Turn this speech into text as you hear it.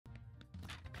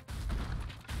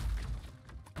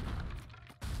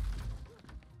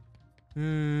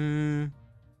Hmm.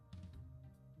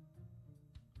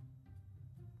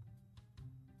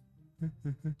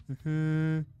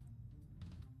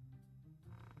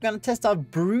 Gonna test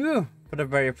out Brew for the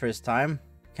very first time.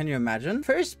 Can you imagine?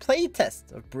 First play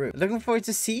test of Brew. Looking forward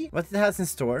to see what it has in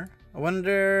store. I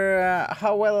wonder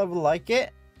how well I will like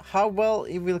it. How well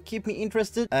it will keep me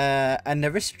interested. I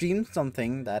never streamed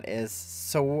something that is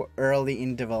so early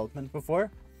in development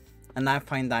before, and I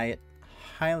find that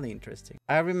highly interesting.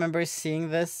 I remember seeing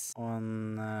this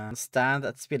on stand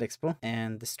at Speed Expo,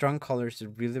 and the strong colors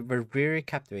were very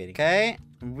captivating. Okay,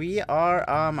 we are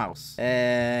a mouse.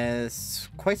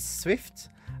 Quite swift.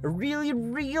 I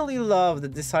really love the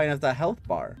design of the health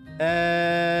bar.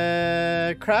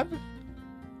 Crab.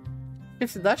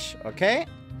 50 dash. Okay.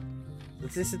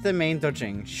 This is the main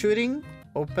dodging. Shooting.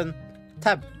 Open.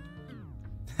 Tab.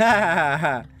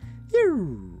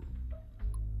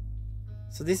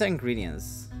 So these are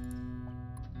ingredients.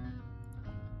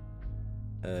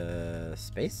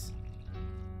 Space.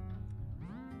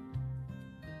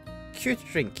 Cute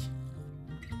drink.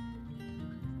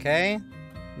 Okay.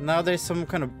 Now there's some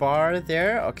kind of bar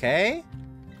there. Okay.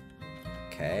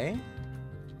 Okay.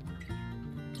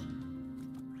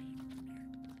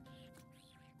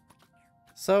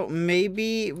 So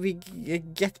maybe we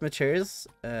get materials.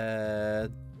 You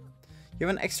have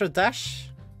an extra dash.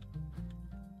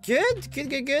 Good.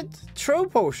 Throw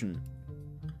potion.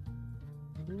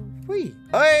 Whee.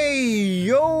 Hey,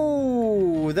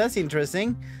 yo! That's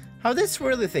interesting. How this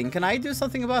swirly thing? Can I do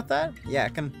something about that? Yeah,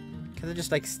 can I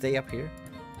just like stay up here?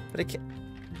 But I can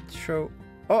throw.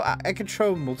 Oh, I can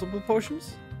throw multiple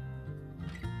potions.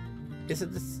 Is it?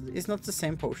 It's not the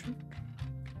same potion.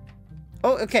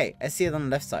 Oh, okay. I see it on the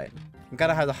left side. I'm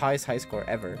gonna have the highest high score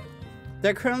ever.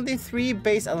 There are currently 3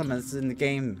 base elements in the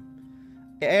game: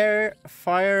 air,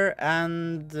 fire,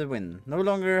 and the wind. No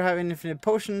longer have infinite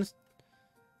potions.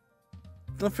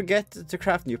 Don't forget to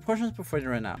craft new potions before you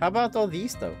run out. How about all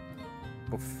these though?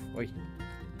 Oof. Oi.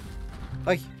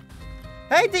 Oi.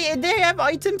 Hey, they have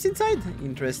items inside.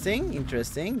 Interesting.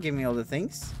 Give me all the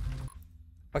things.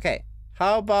 Okay.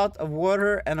 How about a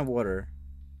water and a water?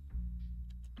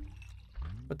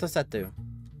 What does that do?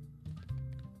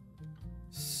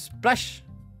 Splash.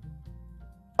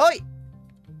 Oi.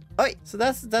 Oi. So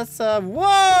that's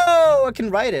whoa! I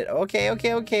can ride it.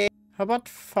 Okay. How about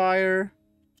fire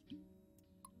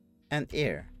and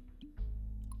air?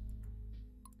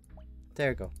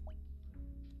 There you go.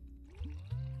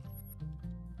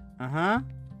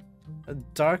 A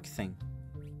dark thing.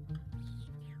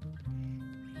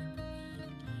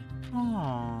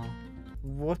 Ah,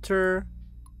 water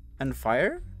and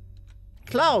fire.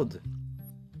 Cloud.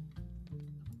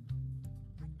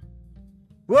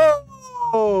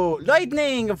 Whoa!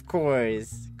 Lightning, of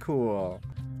course. Cool.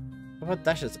 What about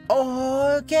dashes?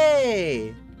 Oh,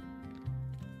 okay.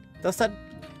 Does that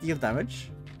deal damage?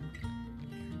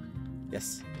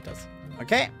 Yes, it does.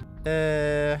 Okay.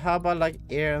 How about like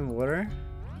air and water?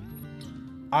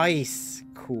 Ice.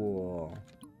 Cool.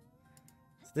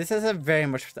 So this is a very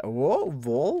much. Whoa,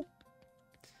 wall.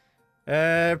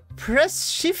 Press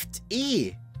Shift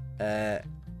E.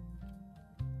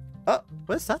 Oh,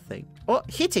 what's that thing? Oh,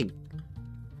 hitting.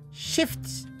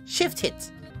 Shift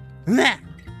hit. Nah.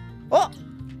 Oh,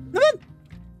 no man.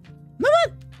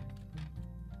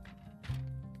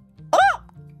 Oh,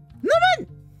 no man.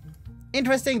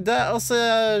 Interesting. That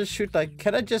also shoot like.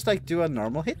 Can I just like do a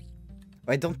normal hit?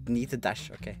 I don't need to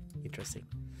dash. Okay, interesting.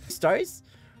 Stars.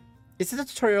 Is the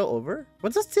tutorial over?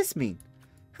 What does this mean?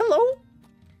 Hello.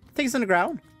 Things on the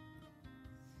ground.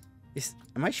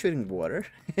 Am I shooting water?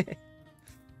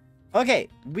 Okay,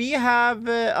 we have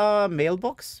a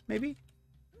mailbox, maybe?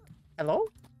 Hello?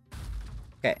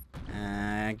 Okay,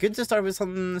 good to start with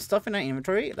some stuff in our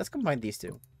inventory. Let's combine these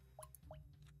two.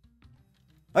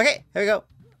 Okay, here we go.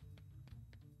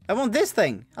 I want this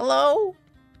thing. Hello?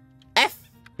 F.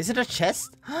 Is it a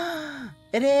chest?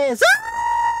 It is.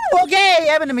 Ah! Okay,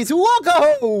 enemies. Whoa,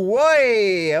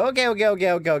 Oi. Okay. Did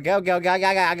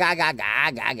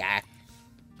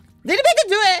it make it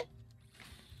do it?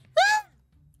 Ah!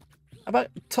 How about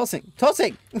tossing? I'm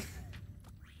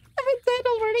dead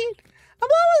already. I'm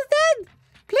almost dead.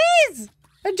 Please.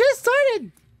 I just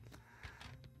started.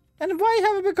 And why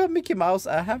have I become Mickey Mouse?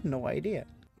 I have no idea.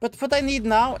 But what I need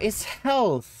now is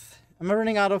health. Am I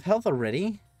running out of health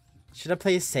already? Should I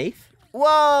play it safe?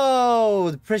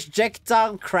 Whoa!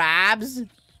 Projectile crabs?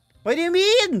 What do you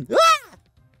mean?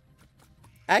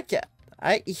 Ah!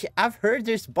 I've heard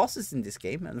there's bosses in this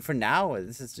game, and for now,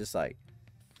 this is just like...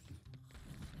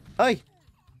 Oi!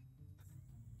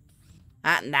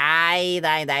 Die.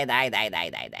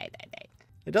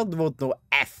 You don't want no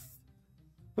F.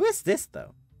 Who is this,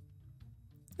 though?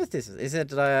 Who's this? Is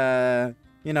it,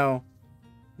 you know,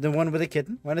 the one with the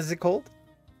kitten? What is it called?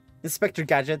 Inspector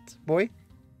Gadget boy?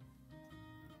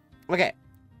 Okay.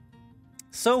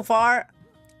 So far,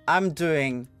 I'm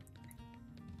doing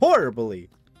horribly.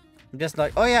 I'm just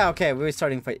like, oh yeah, okay, we're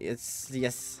starting fight. It's,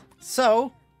 yes.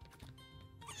 So,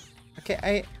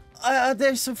 okay,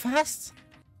 they're so fast.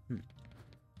 I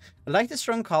like the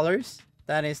strong colors.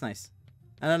 That is nice.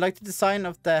 And I like the design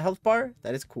of the health bar.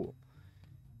 That is cool.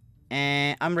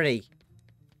 And I'm ready.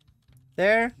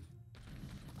 There.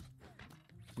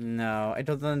 No, I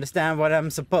don't understand what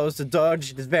I'm supposed to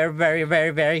dodge. It's very, very,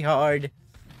 very, very hard.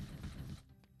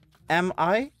 Am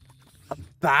I a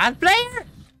bad player?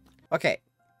 Okay.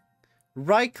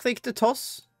 Right click to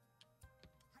toss.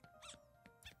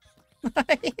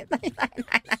 I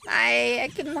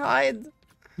can hide.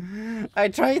 I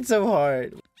tried so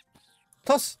hard.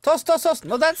 Toss, toss, toss, toss.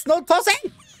 No, that's no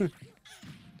tossing.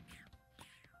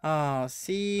 Oh,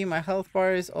 see, my health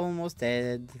bar is almost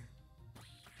dead.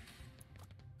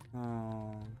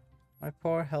 Oh, my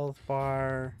poor health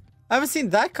bar. I haven't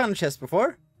seen that kind of chest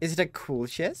before. Is it a cool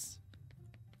chest?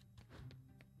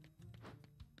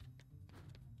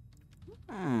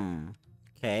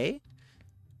 Okay.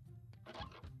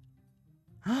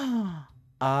 Ah,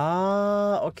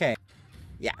 okay.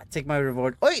 Yeah, take my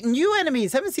reward. Oh, new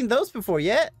enemies! Haven't seen those before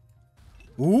yet.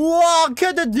 What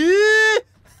could I do?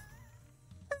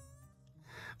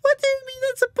 What do you mean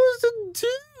that's supposed to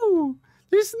do?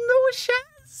 There's no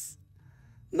chance.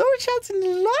 No chance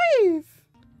in life.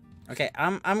 Okay,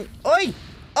 I'm. Oi!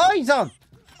 Oi, on!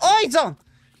 Oi, on!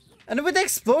 And with the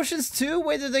explosions too,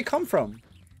 where do they come from?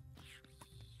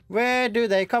 Where do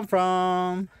they come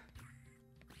from?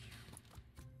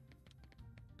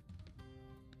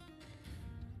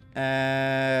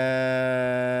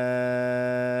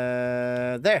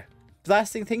 There.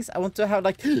 Blasting things. I want to have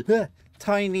like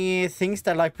tiny things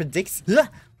that like predicts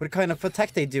what kind of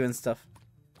attack they do and stuff.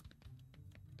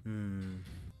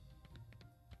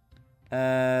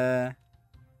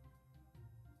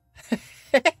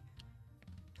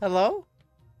 Hello?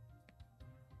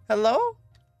 Hello?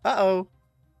 Uh-oh.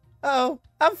 Uh-oh.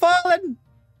 I'm falling!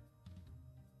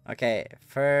 Okay,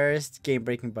 first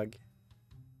game-breaking bug.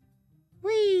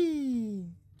 Whee!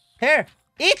 Here!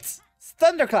 Eat!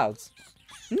 Thunderclouds!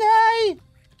 No!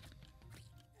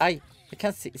 I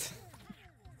can't see.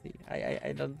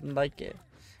 I don't like it.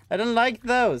 I don't like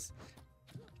those.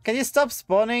 Can you stop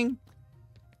spawning?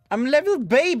 I'm level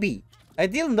baby. I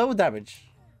deal no damage.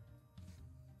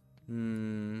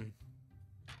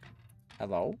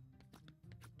 Hello?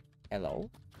 Hello?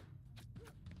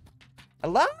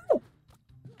 Hello?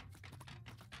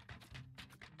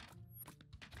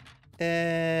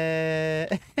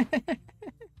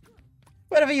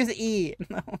 What if I use E?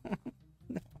 No.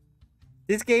 No.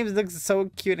 This game looks so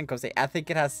cute and cozy. I think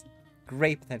it has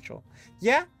great potential.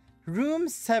 Yeah, room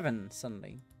 7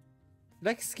 suddenly.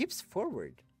 Like skips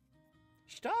forward.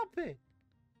 Stop it.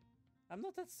 I'm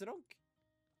not that strong.